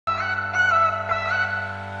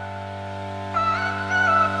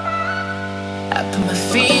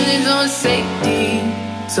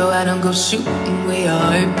so I don't go shooting where your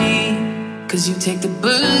heart be. Cause you take the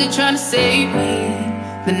bullet trying to save me,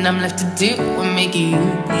 then I'm left to do what make you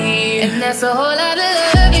bleed. And that's a whole lot of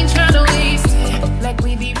love, ain't trying to waste it, like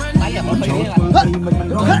we be running.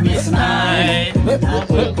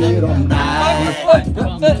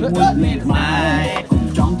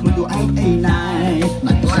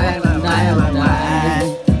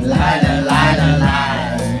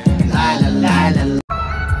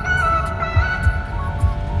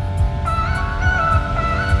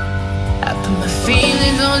 I put my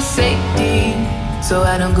feelings on safety, so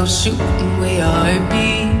I don't go shooting where your heart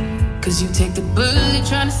be. Cause you take the bullet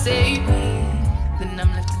trying to save me, then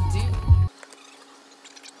I'm left to do.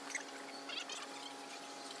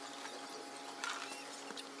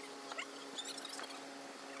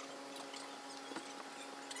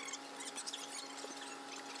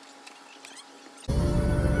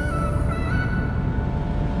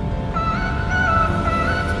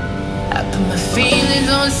 I put my feelings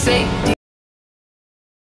on safety.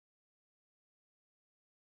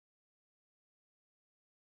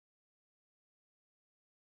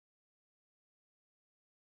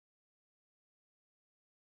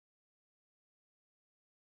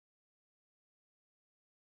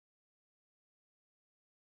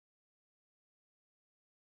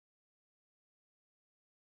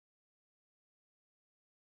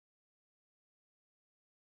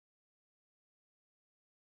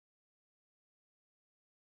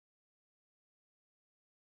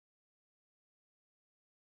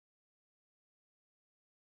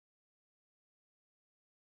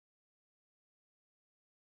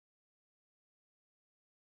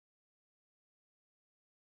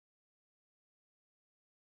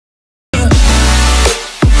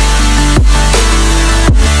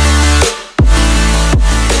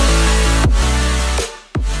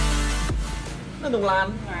 Nung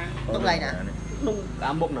lan Nung này nè. nung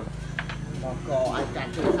cả một nè Cò ai chặt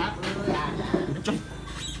chơi sát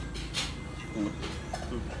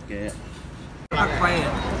kệ bắt quay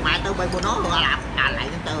mai tao bay của nó rồi làm lại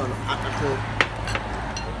cho tao thật thường.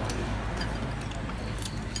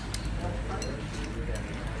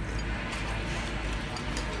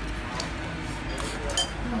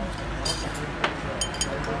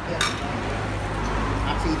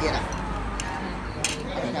 Áp xì kia nè.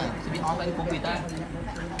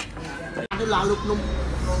 Tôi lo lúc lúc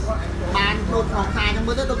ban đốt phòng xa trong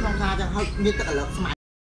bữa tới đốt phòng xa cho hơi như tất cả lực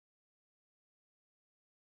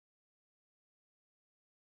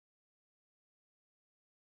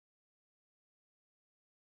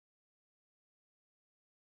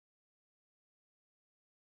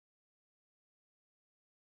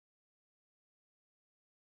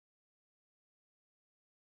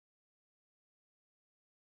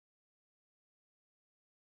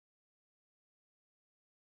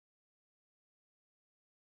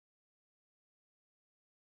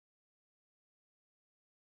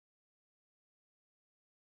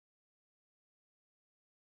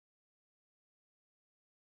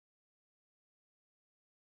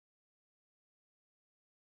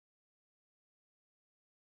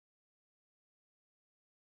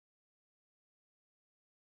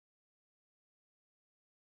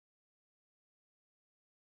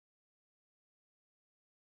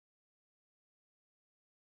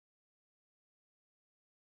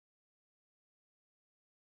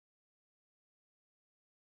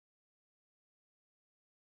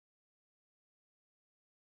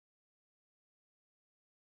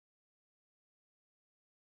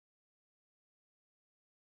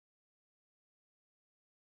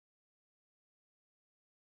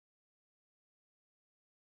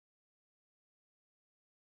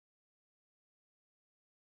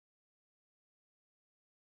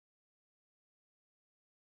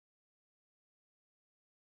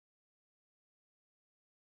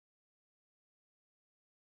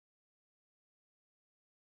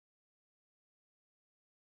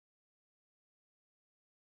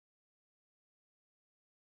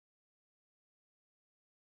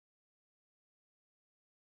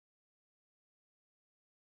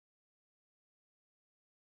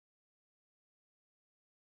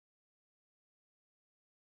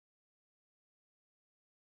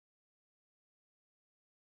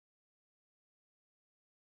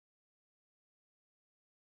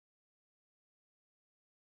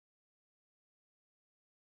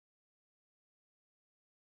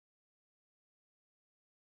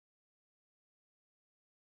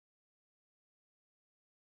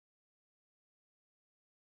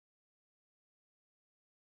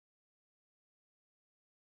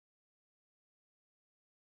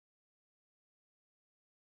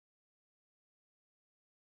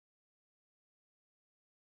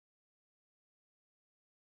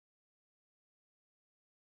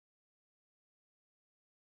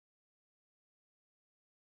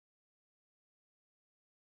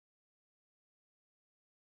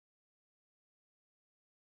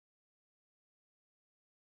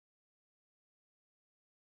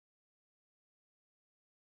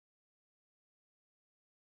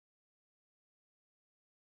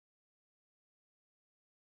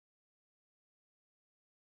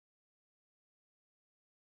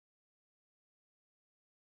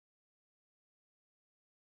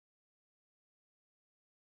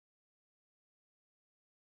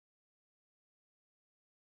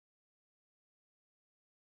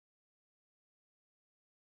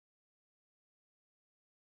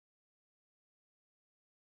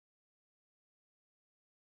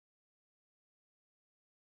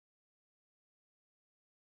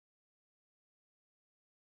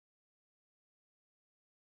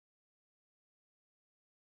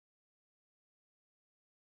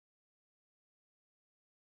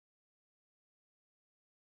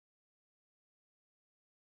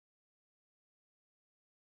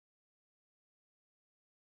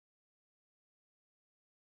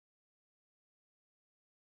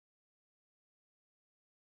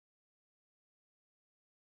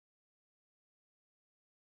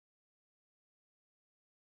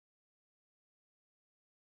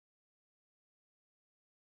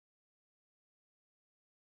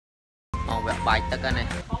vẹt bài tất cái này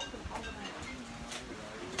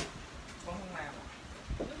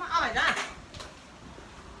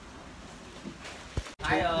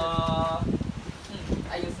ai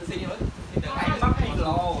ai xin xin nữa ai bắt hay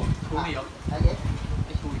lò chui gì không ai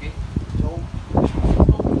chui cái Chúa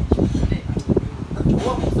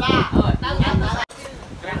xa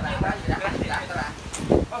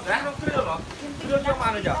rác nó cưa mà cưa cho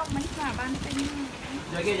mà rồi giờ mấy quả ban tinh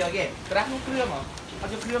giờ kìa rác nó cưa mà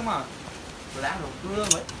ăn cho cưa mà rác nó cưa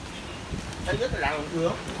mấy anh biết rác nó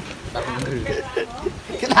cưa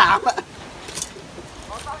cái nào á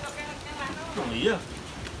không nghĩ à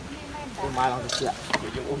mai làm được chuyện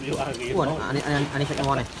ủa anh phải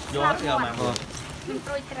ngon này vô giờ mà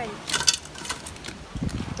trôi trời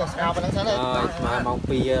cho sao mà nó sẽ lên mà mong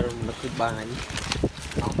pia nó cứ bài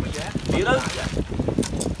không bây giờ bia đó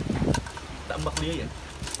tạm bật bia vậy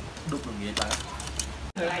đục được nghĩa phải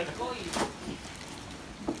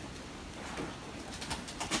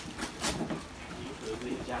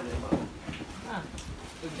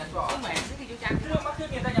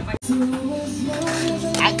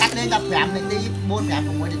anh cắt lên tập giảm để đi buôn giảm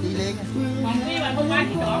của mình để đi lên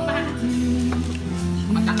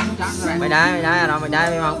mày đá rồi mày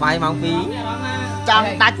đá bài mong phi trong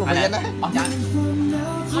tay của mình đấy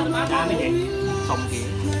xong kìa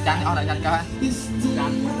chăn ở lại chăn cho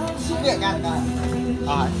nhẹ nhàng rồi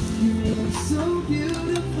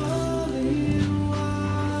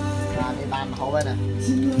ra đi bàn hậu bên này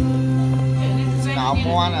nào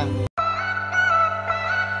mua nè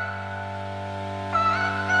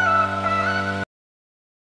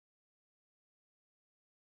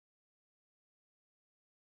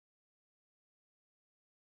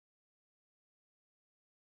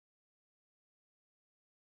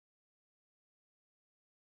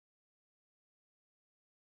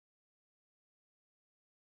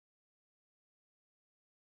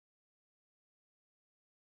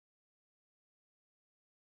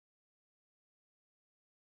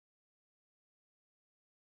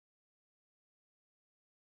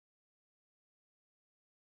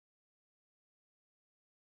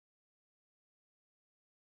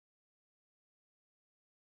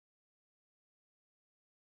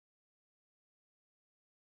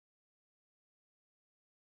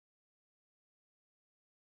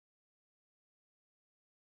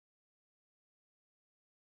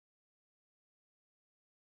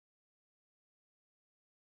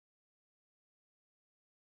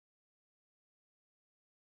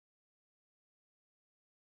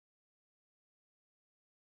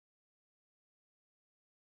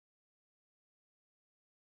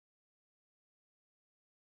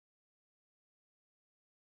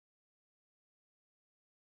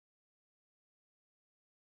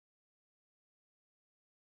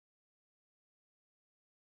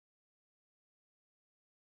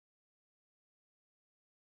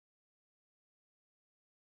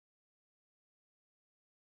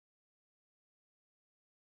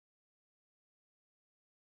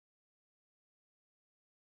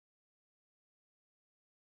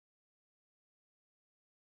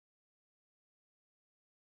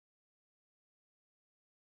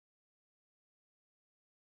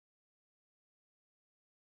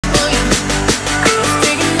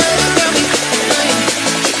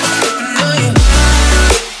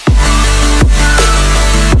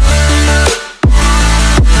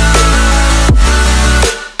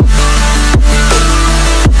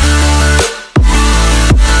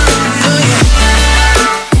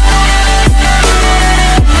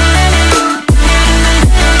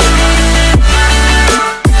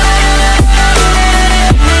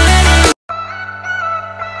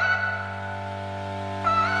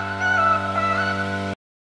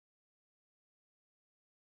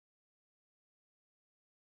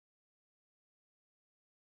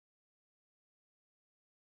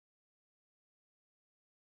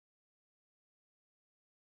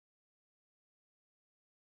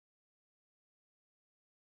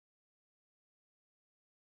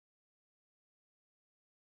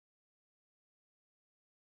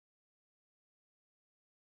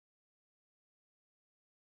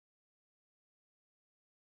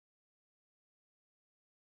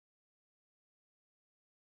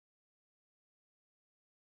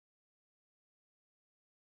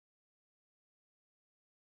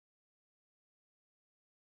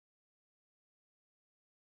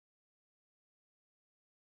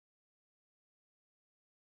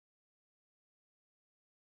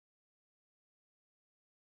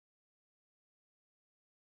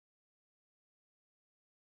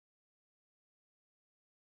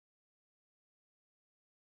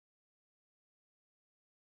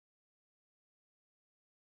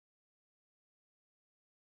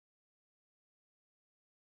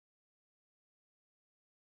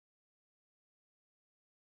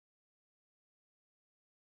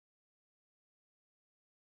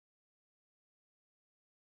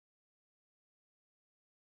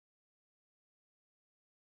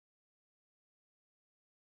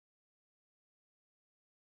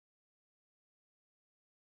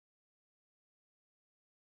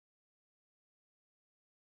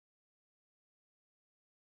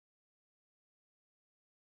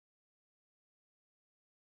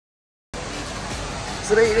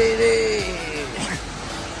đi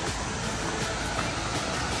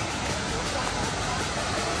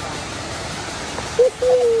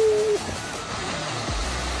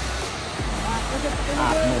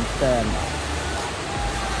mình tên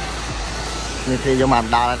นี่ที่ยมัน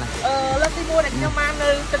ดาวแล้วนะแล้วที่มัวเนี่ยยังมาเล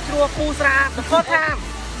ยตะชัวคูสราตะโคตรทาม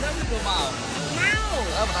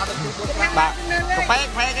bà có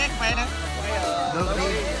phê nữa được đi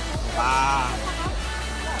bà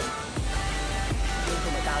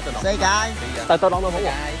xây cái tôi đón luôn không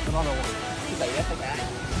tôi đón luôn cái tỷ á cái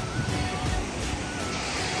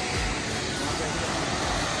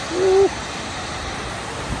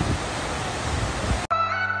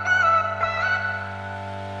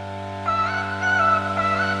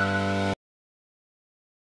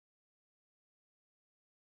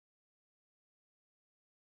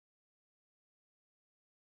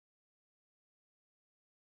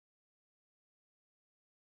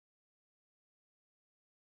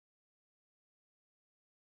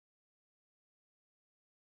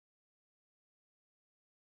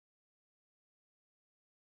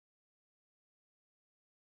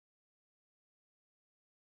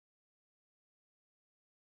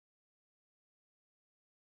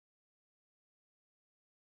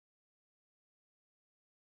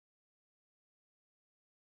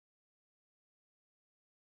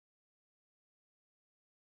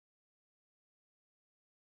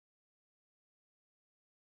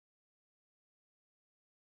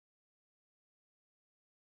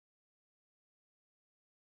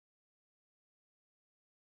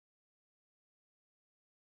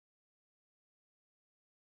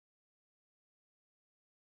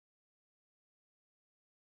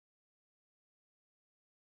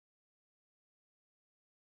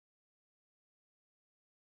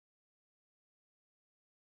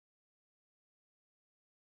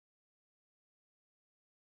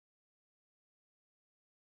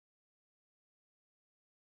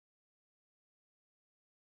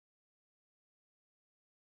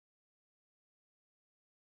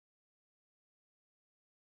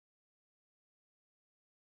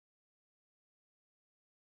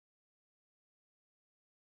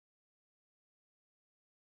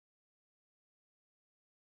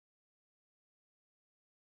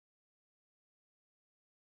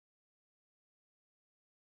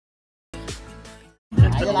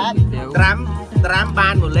Tram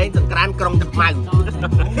ban một lên từng cran krong chụp màu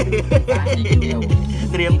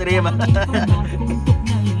Triêm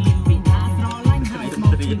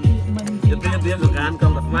từng cran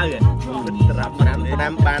krong chụp màu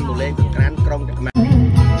Tram ban một lên từng cran krong chụp màu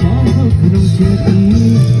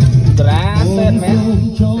Tram tên mẹ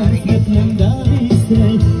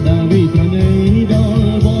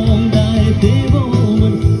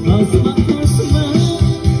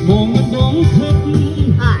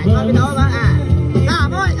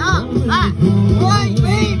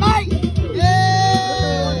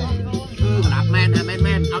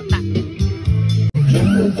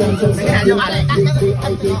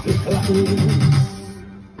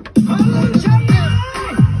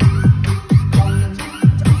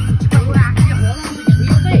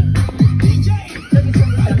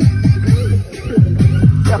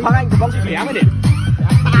Phát anh con chị bé mới đi.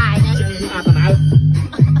 À tao nào.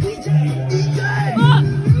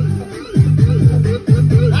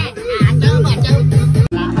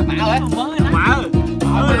 Bảo ấy. Mở.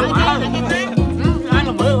 Ai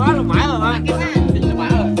là mưa quá là mở rồi. Mở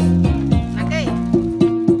rồi. Ăn đi.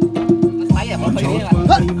 Nó phải là bỏ phí là.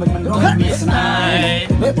 Mình rồi biết này.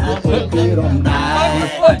 Biết cái rồng đài.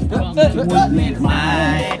 Muốn biết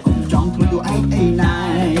mai. Trong thôi tụi anh ấy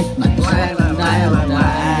này.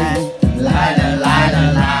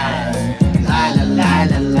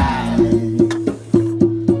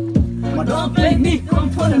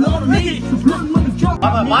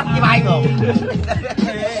 Lại là bắt cái bay rồi.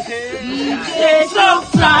 Sốc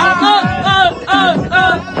xả.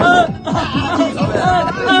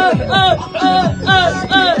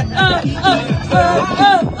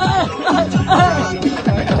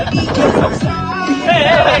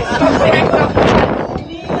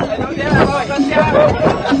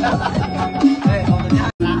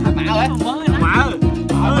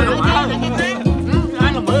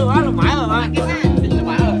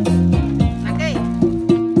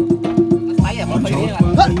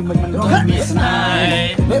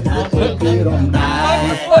 Cái rồng đài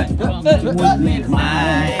muốn biết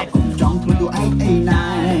mai trong thôi tụi anh ấy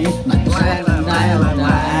này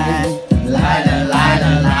lại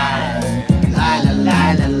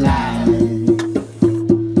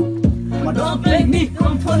mà đó biết đi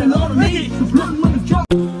không thôi là lo đi